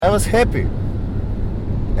I was happy.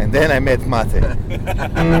 And then I met Mate.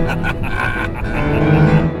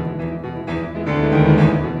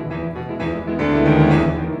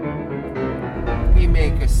 We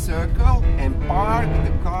make a circle and park the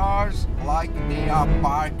cars like they are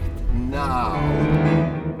parked now.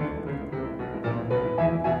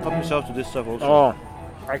 Help yourself to this stuff also. Oh,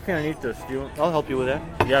 I can't eat this. I'll help you with that.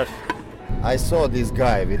 Yes. I saw this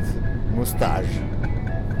guy with mustache.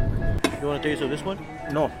 You want to taste of this one?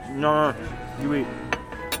 No. You eat.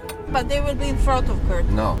 But they will be in front of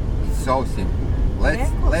curtain. No, it's so simple.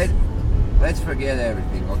 Let's forget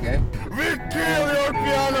everything, okay? We kill your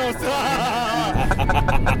pianos!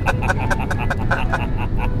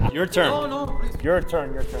 Your turn. No, please. Your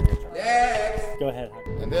turn. Next! Go ahead.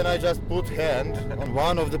 And then I just put hand on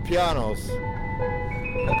one of the pianos.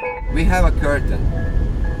 We have a curtain,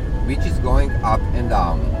 which is going up and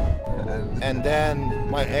down. And then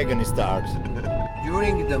my agony starts.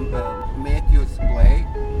 During the Matthew's play,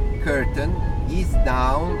 curtain is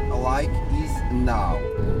down like is now.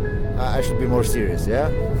 I should be more serious,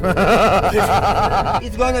 yeah?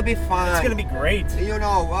 It's gonna be fine. It's gonna be great. You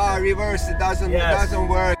know, reverse it doesn't Yes.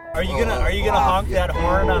 work. Are you gonna honk that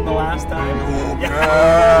horn on the last time?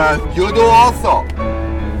 You do also.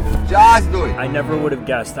 Just do it. I never would have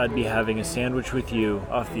guessed I'd be having a sandwich with you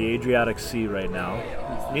off the Adriatic Sea right now,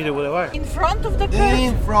 Neither will I. In front of the curtain.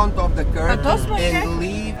 In front of the curtain Atosma, and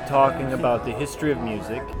leave talking about the history of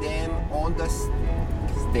music. them on the A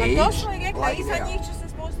stage to smo je rekla, like iza that. njih će se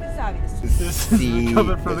spustiti zavjes. This is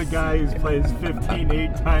coming from the guy who plays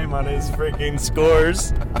 15-8 time on his freaking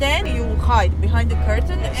scores. Then you hide behind the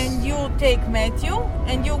curtain and you take Matthew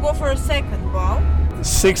and you go for a second bow.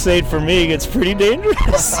 6'8 for me gets pretty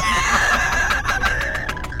dangerous.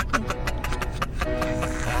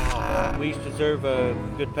 We each deserve a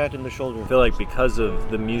good pat in the shoulder. I feel like because of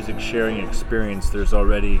the music sharing experience, there's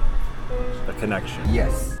already a connection.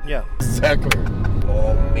 Yes. Yeah. Exactly.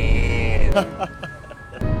 Oh man.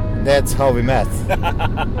 That's how we met.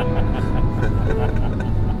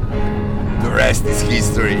 The rest is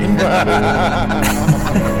history.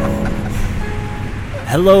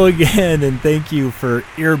 Hello again, and thank you for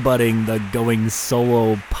earbudding the Going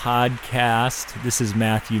Solo podcast. This is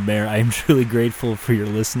Matthew Mayer. I am truly grateful for your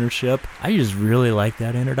listenership. I just really like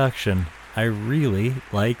that introduction.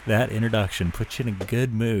 Puts you in a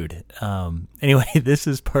good mood. Anyway, this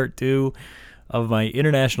is part 2 of my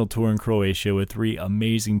international tour in Croatia with 3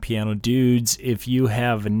 amazing piano dudes. If you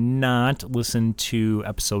have not listened to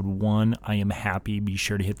episode 1, I am happy. Be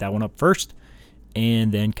sure to hit that one up first,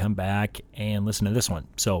 and then come back and listen to this one.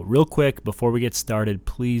 So real quick, before we get started,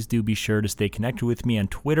 please do be sure to stay connected with me on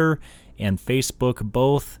Twitter and Facebook,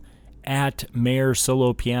 both at Mayer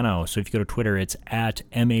Solo Piano. So if you go to Twitter, it's at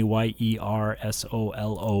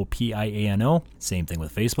MAYERSOLOPIANO. Same thing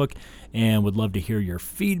with Facebook. And would love to hear your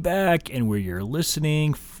feedback and where you're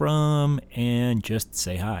listening from, and just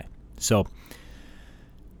say hi. So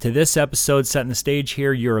to this episode, setting the stage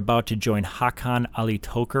here, you're about to join Hakan Ali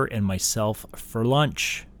Toker and myself for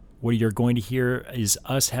lunch. What you're going to hear is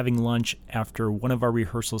us having lunch after one of our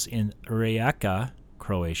rehearsals in Rijeka,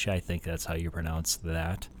 Croatia. I think that's how you pronounce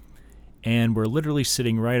that. And we're literally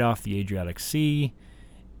sitting right off the Adriatic Sea.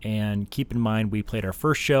 And keep in mind, we played our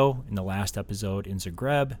first show in the last episode in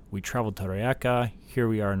Zagreb. We traveled to Rijeka. Here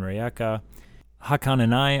we are in Rijeka. Hakan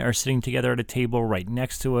and I are sitting together at a table. Right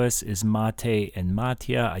next to us is Mate and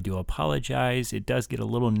Matija. I do apologize. It does get a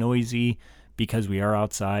little noisy because we are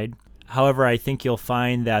outside. However, I think you'll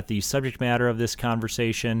find that the subject matter of this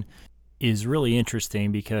conversation is really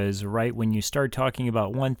interesting, because right when you start talking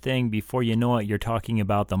about one thing, before you know it, you're talking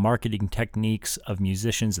about the marketing techniques of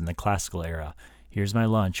musicians in the classical era. Here's my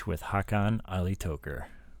lunch with Hakan Ali Toker.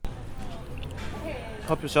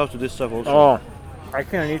 Help yourself to this stuff also. Oh, I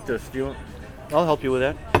can't eat this. I'll help you with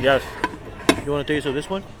that. Yes. You want to taste of this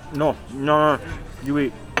one? No. You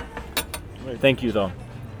eat. Thank you, though.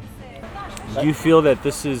 Do you feel that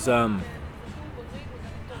this is,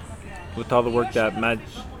 with all the work that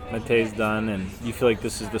Mate's done, and you feel like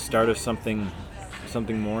this is the start of something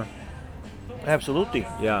more? Absolutely.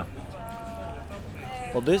 Yeah.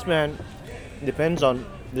 Well, this man depends on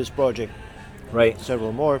this project, Right.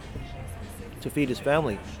 several more, to feed his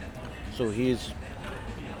family. So he's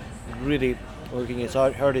really working as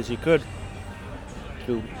hard as he could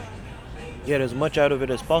to get as much out of it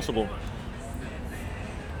as possible.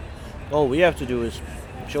 All we have to do is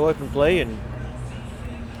show up and play, and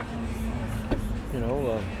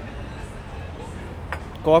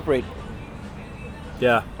cooperate.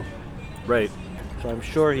 Yeah. Right. So I'm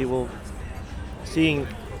sure he will, seeing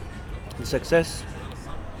the success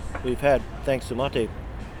we've had thanks to Mate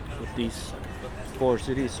with these 4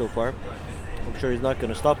 cities so far. I'm sure he's not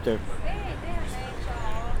going to stop there.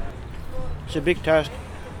 It's a big task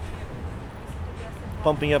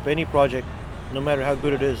pumping up any project, no matter how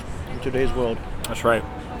good it is in today's world. That's right.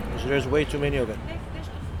 So there's way too many of it.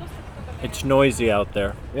 It's noisy out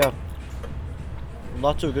there. Yeah.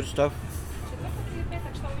 Lots of good stuff.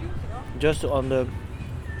 Just on the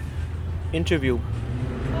interview,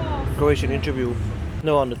 Croatian interview,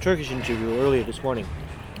 no, on the Turkish interview earlier this morning,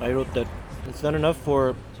 I wrote that it's not enough for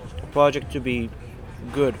a project to be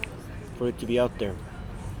good, for it to be out there.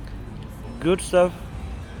 Good stuff,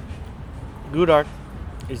 good art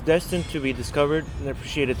is destined to be discovered and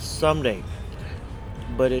appreciated someday,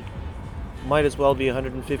 but it might as well be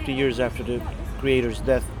 150 years after the creator's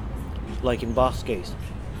death, like in Bach's case.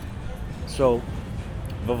 So,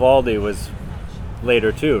 Vivaldi was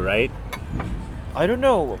later too, right? I don't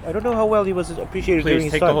know how well he was appreciated during his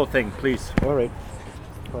Please, take time. the whole thing, please. All right.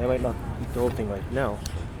 Well, I might not eat the whole thing right now.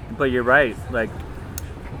 But you're right. Like,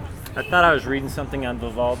 I thought I was reading something on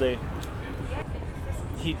Vivaldi.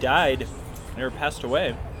 He died, or passed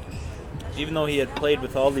away, even though he had played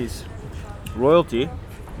with all these royalty.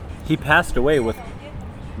 He passed away with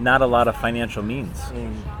not a lot of financial means,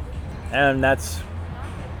 and that's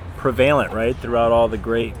prevalent, right, throughout all the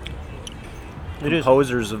great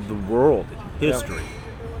composers of the world history.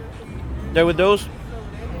 There were those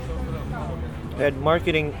who had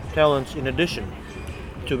marketing talents in addition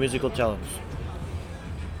to musical talents.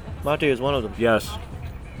 Mate is one of them. Yes.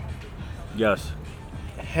 Yes.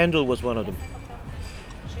 Handel was one of them.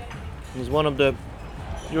 He's one of the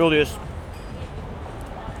earliest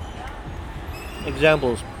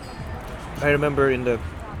examples. I remember in the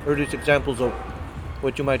earliest examples of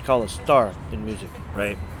what you might call a star in music.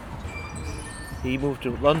 Right. He moved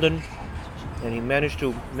to London and he managed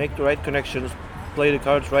to make the right connections, play the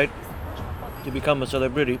cards right, to become a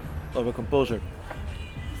celebrity of a composer.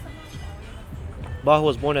 Bach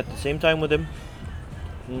was born at the same time with him.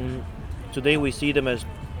 Today we see them as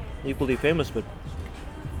equally famous, but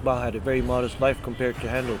Bach had a very modest life compared to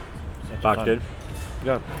Handel. Bach did?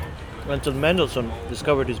 Yeah. Until Mendelssohn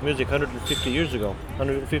discovered his music 150 years ago,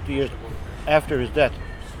 150 years after his death.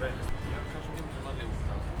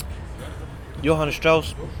 Johann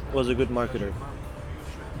Strauss was a good marketer.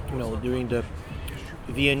 You know, during the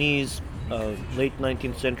Viennese late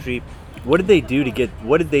 19th century. What did they do to get?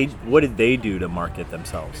 What did they do to market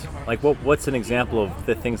themselves? Like, what's an example of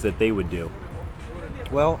the things that they would do?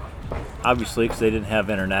 Well, obviously, because they didn't have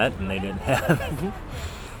internet and they didn't have,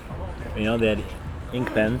 they had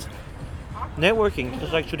ink pens. Networking,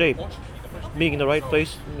 just like today, being in the right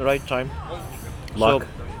place, in the right time. Luck. So,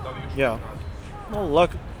 yeah. Well,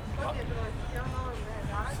 luck.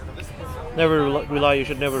 You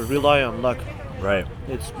should never rely on luck. Right.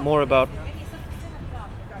 It's more about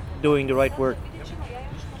doing the right work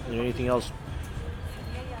than anything else.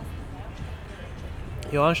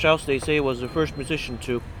 Johann Strauss, they say, was the first musician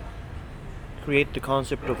to create the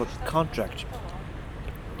concept of a contract.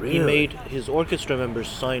 Really? He made his orchestra members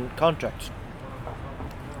sign contracts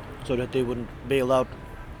so that they wouldn't bail out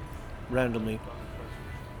randomly.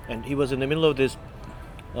 And he was in the middle of this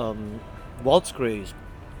waltz craze.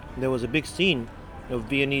 There was a big scene of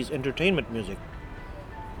Viennese entertainment music,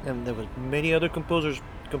 and there were many other composers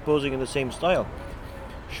composing in the same style.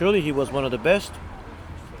 Surely he was one of the best,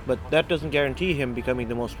 but that doesn't guarantee him becoming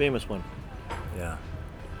the most famous one. Yeah.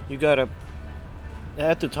 You gotta,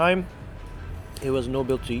 at the time, it was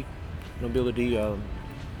nobility,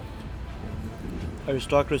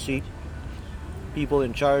 aristocracy, people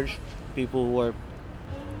in charge, people who were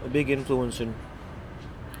a big influence in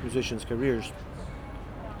musicians' careers.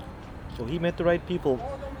 So he met the right people,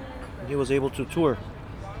 and he was able to tour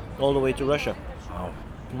all the way to Russia. Wow.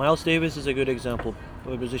 Miles Davis is a good example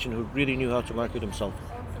of a musician who really knew how to market himself.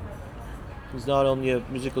 He's not only a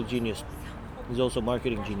musical genius, he's also a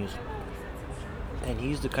marketing genius. And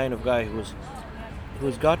he's the kind of guy who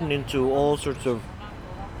has gotten into all sorts of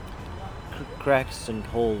cracks and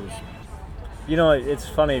holes. It's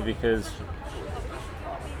funny because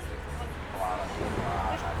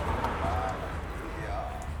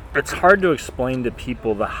it's hard to explain to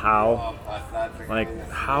people the how. Like,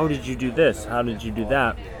 how did you do this? How did you do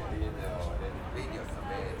that?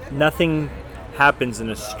 Nothing happens in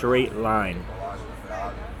a straight line.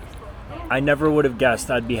 I never would have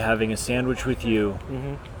guessed I'd be having a sandwich with you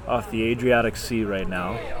off the Adriatic Sea right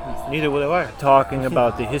now. Neither would have I. Talking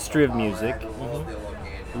about the history of music,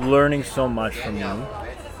 learning so much from you,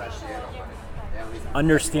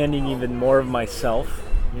 understanding even more of myself.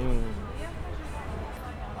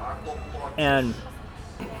 And,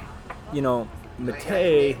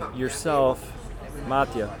 Mate, yourself,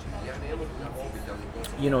 Matya,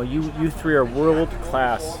 you three are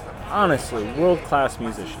world-class, honestly, world-class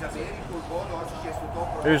musicians.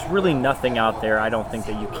 There's really nothing out there I don't think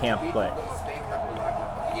that you can't play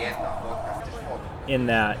in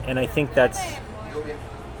that. And I think that's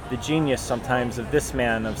the genius sometimes of this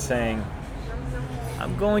man, of saying,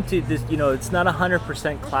 I'm going to this, it's not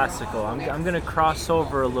 100% classical. I'm going to cross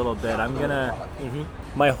over a little bit. I'm going to...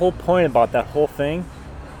 My whole point about that whole thing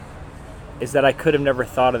is that I could have never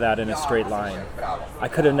thought of that in a straight line. I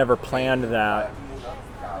could have never planned that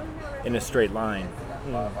in a straight line.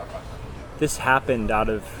 This happened out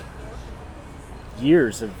of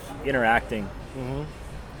years of interacting.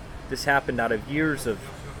 This happened out of years of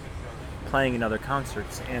playing in other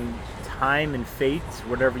concerts, and time and fate,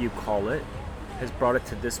 whatever you call it, has brought it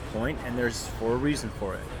to this point, and there's for a reason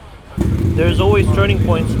for it. There's always turning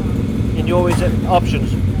points, and you always have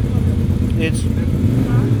options. It's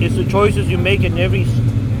the choices you make in every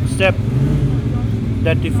step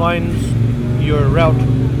that defines your route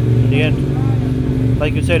in the end.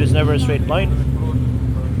 Like you said, it's never a straight line.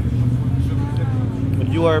 But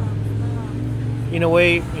you are, in a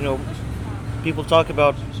way, people talk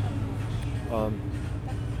about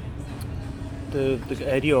the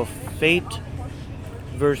idea of fate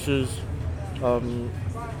versus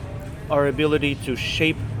our ability to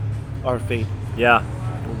shape our fate. Yeah.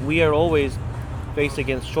 We are always faced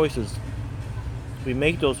against choices. We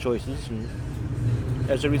make those choices, and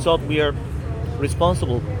as a result, we are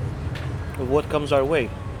responsible for what comes our way.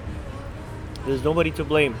 There's nobody to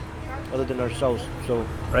blame other than ourselves. So,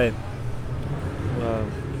 Right.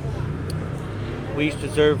 We each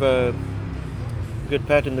deserve a good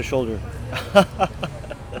pat in the shoulder.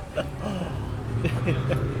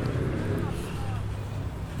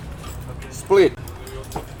 Split.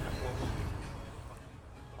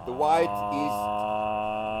 The white is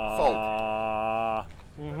sold.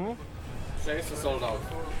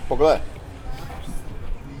 Pogledaj.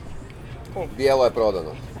 Bijelo je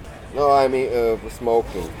prodano. No, I mean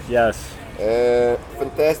smoking. Yes.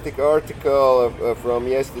 Fantastic article from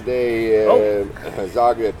yesterday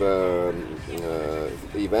Zagreb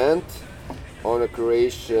event on a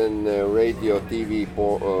Croatian radio TV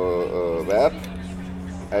web.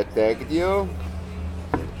 I tagged you.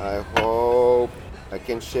 I hope I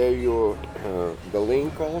can share you the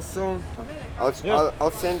link also.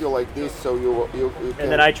 I'll send you like this so you can.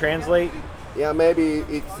 And then I translate? Yeah, maybe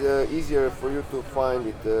it's easier for you to find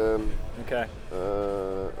it. Okay.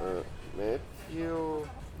 Matthew.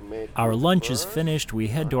 Our lunch is finished. We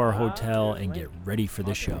head to our hotel and get ready for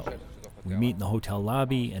the show. We meet in the hotel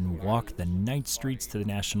lobby and walk the night streets to the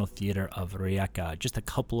National Theater of Rijeka, just a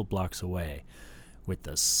couple of blocks away, with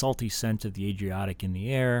the salty scent of the Adriatic in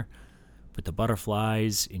the air, with the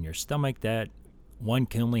butterflies in your stomach that one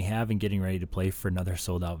can only have in getting ready to play for another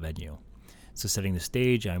sold-out venue. So setting the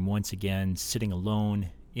stage, I'm once again sitting alone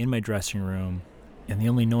in my dressing room, and the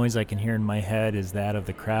only noise I can hear in my head is that of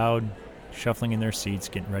the crowd shuffling in their seats,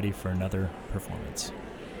 getting ready for another performance.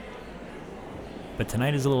 But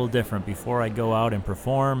tonight is a little different. Before I go out and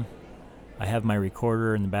perform, I have my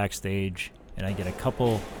recorder in the backstage, and I get a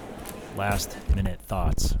couple last-minute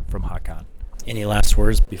thoughts from Hakan. Any last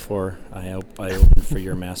words before I open for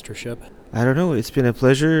your mastership? I don't know. It's been a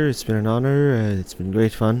pleasure. It's been an honor. It's been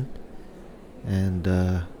great fun. And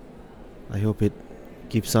I hope it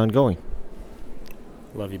keeps on going.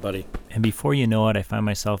 Love you, buddy. And before you know it, I find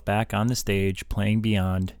myself back on the stage playing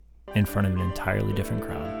Beyond in front of an entirely different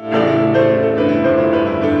crowd.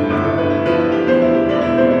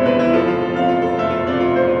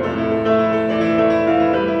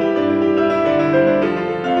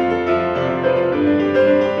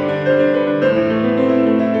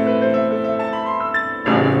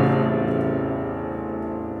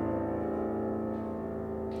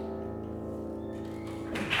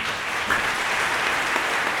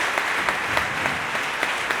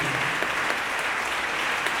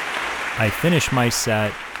 I finish my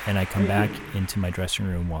set, and I come back into my dressing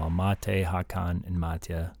room while Mate, Hakan, and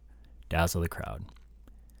Matja dazzle the crowd.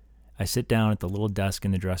 I sit down at the little desk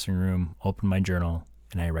in the dressing room, open my journal,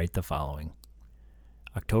 and I write the following.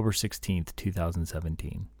 October 16th,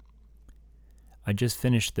 2017. I just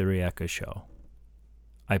finished the Rijeka show.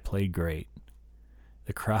 I played great.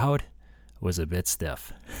 The crowd was a bit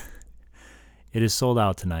stiff. It is sold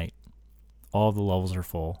out tonight. All the levels are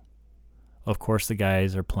full. Of course, the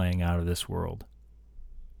guys are playing out of this world.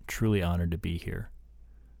 Truly honored to be here.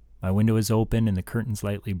 My window is open and the curtains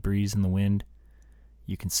lightly breeze in the wind.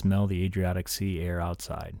 You can smell the Adriatic Sea air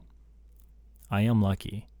outside. I am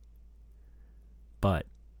lucky. But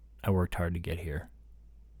I worked hard to get here.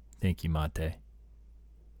 Thank you, Mate.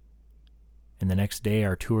 and the next day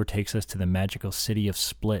our tour takes us to the magical city of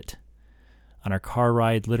Split. On our car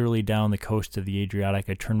ride literally down the coast of the Adriatic,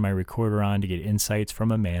 I turned my recorder on to get insights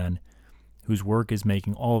from a man whose work is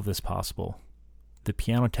making all of this possible, the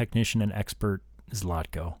piano technician and expert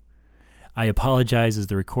Zlatko. I apologize as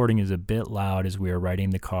the recording is a bit loud as we are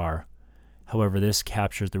riding the car. However, this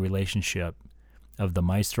captures the relationship of the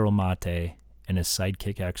maestro Mate and his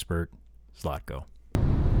sidekick expert, Zlatko.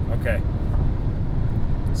 Okay.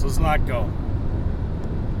 So Zlatko,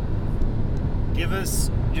 give us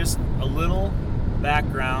just a little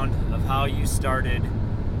background of how you started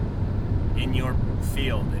in your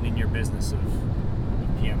field and in your business of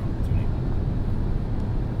piano tuning.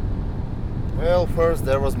 Well, first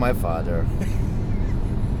there was my father.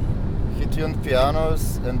 He tuned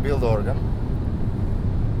pianos and built organ.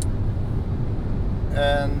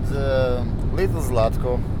 And little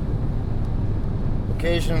Zlatko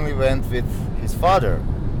occasionally went with his father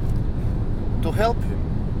to help him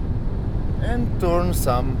and turn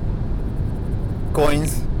some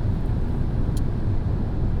coins.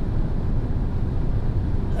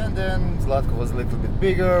 And then Zlatko was a little bit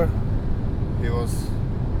bigger. He was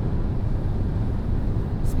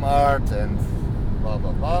smart and blah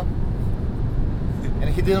blah blah. And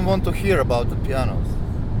he didn't want to hear about the pianos.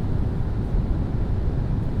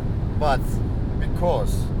 But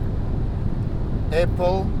because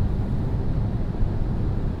apple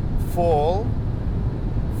fall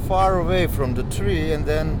far away from the tree and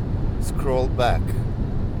then scroll back.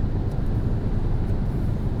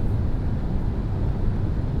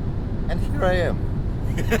 And here I am.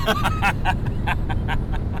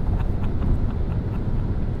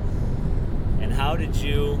 And how did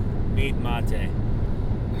you meet Mate?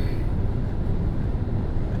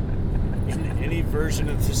 In any version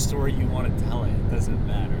of the story you want to tell it doesn't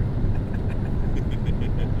matter.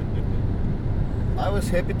 I was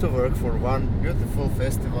happy to work for one beautiful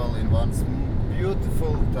festival in one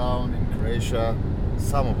beautiful town in Croatia,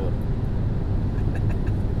 Samobor.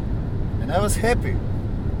 And I was happy.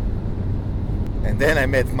 And then I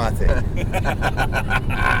met Mate.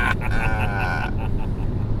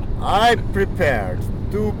 I prepared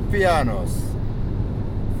 2 pianos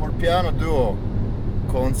for piano duo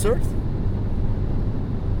concert.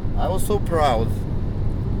 I was so proud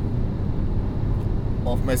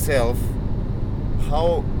of myself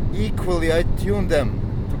how equally I tuned them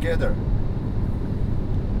together.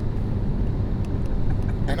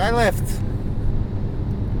 And I left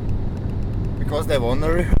because they want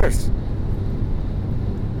to rehearse.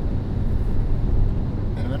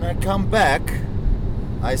 And when I come back,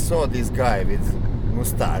 I saw this guy with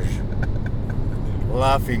mustache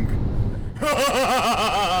laughing.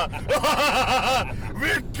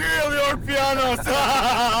 We kill your pianos!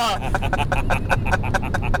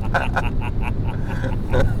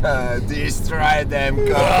 Destroy them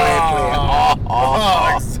completely.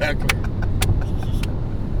 Exactly.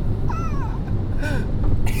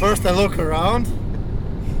 First I look around,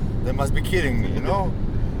 they must be kidding me, you know?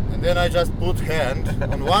 And then I just put hand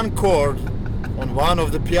on one chord on one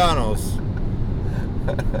of the pianos.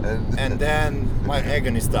 And then my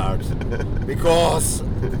agony starts. Because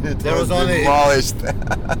there was only demolished.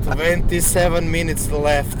 27 minutes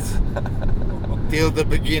left till the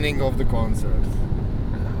beginning of the concert.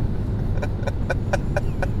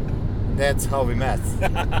 That's how we met.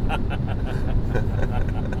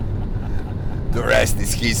 The rest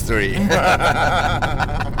is history. Oh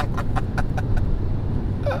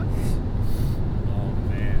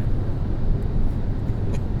man.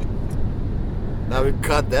 Now we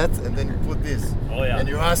cut that and then you put this. Oh yeah. And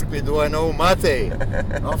you ask me, do I know Mate?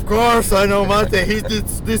 Of course I know Mate. He's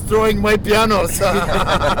destroying my pianos.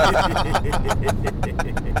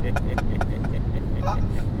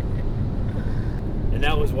 And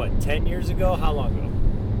that was what, 10 years ago? How long ago?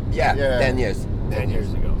 Yeah, Yeah. 10 years. 10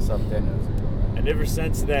 years ago. Some 10 years ago. And ever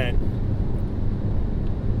since then,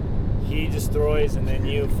 he destroys and then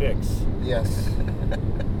you fix. Yes.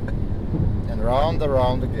 And round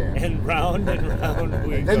again. And round we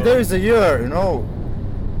And go. then there is a year, you know.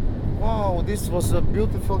 Wow, this was a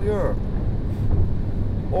beautiful year.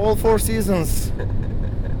 All 4 seasons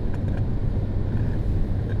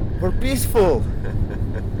were peaceful.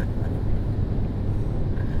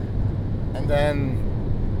 And then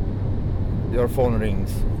your phone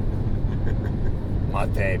rings.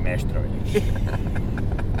 Mate Meštrović.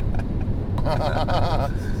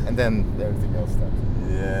 And then everything else starts.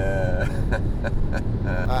 Yeah.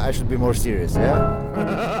 I should be more serious, yeah?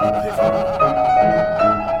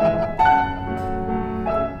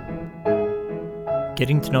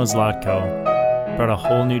 Getting to know Zlatko brought a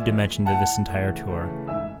whole new dimension to this entire tour.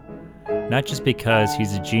 not just because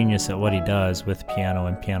he's a genius at what he does with piano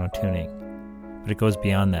and piano tuning, but it goes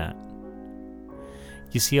beyond that.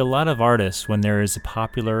 You see, a lot of artists, when there is a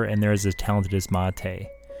popular and there is as talented as Mate,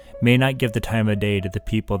 may not give the time of day to the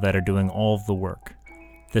people that are doing all of the work.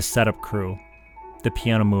 The setup crew, the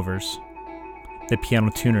piano movers, the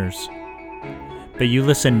piano tuners. But you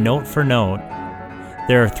listen note for note,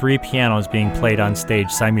 there are 3 pianos being played on stage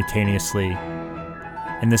simultaneously,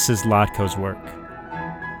 and this is Latko's work.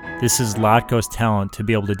 This is Latko's talent to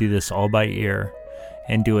be able to do this all by ear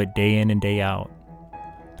and do it day in and day out.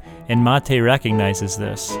 And Mate recognizes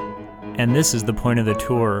this, and this is the point of the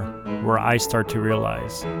tour where I start to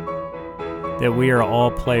realize that we are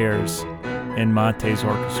all players in Mate's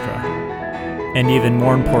orchestra. And even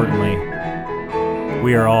more importantly,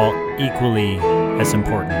 we are all equally as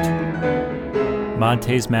important.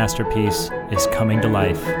 Mate's masterpiece is coming to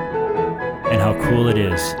life, and how cool it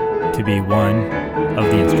is to be one of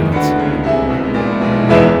the instruments.